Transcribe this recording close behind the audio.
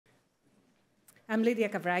I'm Lydia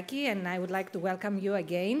Kavraki, and I would like to welcome you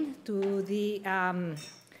again to the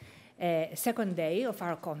second day of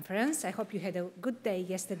our conference. I hope you had a good day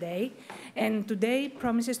yesterday, and today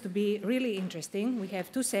promises to be really interesting. We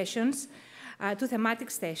have two sessions, two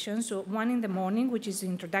thematic sessions, so one in the morning, which is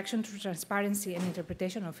Introduction to Transparency and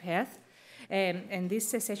Interpretation of Health, and this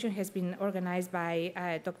session has been organized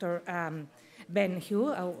by Dr. Ben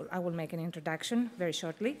Hu. I will make an introduction very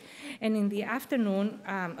shortly. And in the afternoon,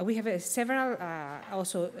 we have several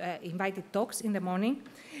also invited talks in the morning.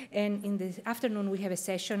 And in the afternoon, we have a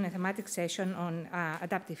session, a thematic session on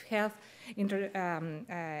adaptive health,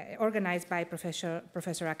 organized by Professor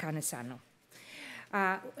Akane Sano.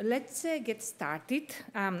 Let's get started.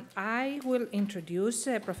 I will introduce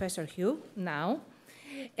Professor Hu now.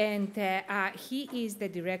 And he is the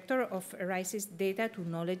director of RISE's Data to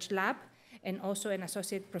Knowledge Lab, and also an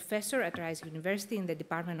associate professor at Rice University in the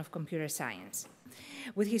Department of Computer Science.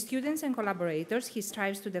 With his students and collaborators, he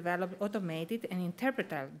strives to develop automated and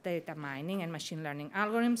interpretable data mining and machine learning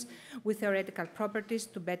algorithms with theoretical properties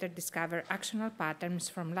to better discover actionable patterns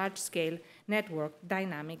from large-scale network,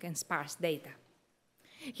 dynamic, and sparse data.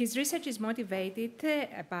 His research is motivated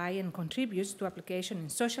by and contributes to application in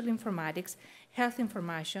social informatics, health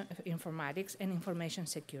informatics, and information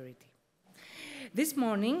security. This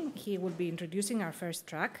morning, he will be introducing our first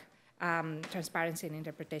track, Transparency and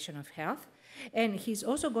Interpretation of Health. And he's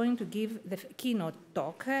also going to give the keynote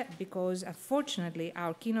talk because, unfortunately,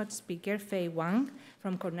 our keynote speaker, Fei Wang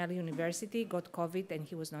from Cornell University, got COVID and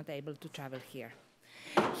he was not able to travel here.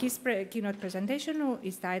 His keynote presentation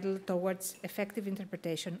is titled Towards Effective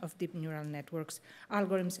Interpretation of Deep Neural Networks,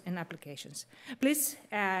 Algorithms, and Applications. Please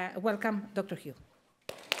welcome Dr. Hu.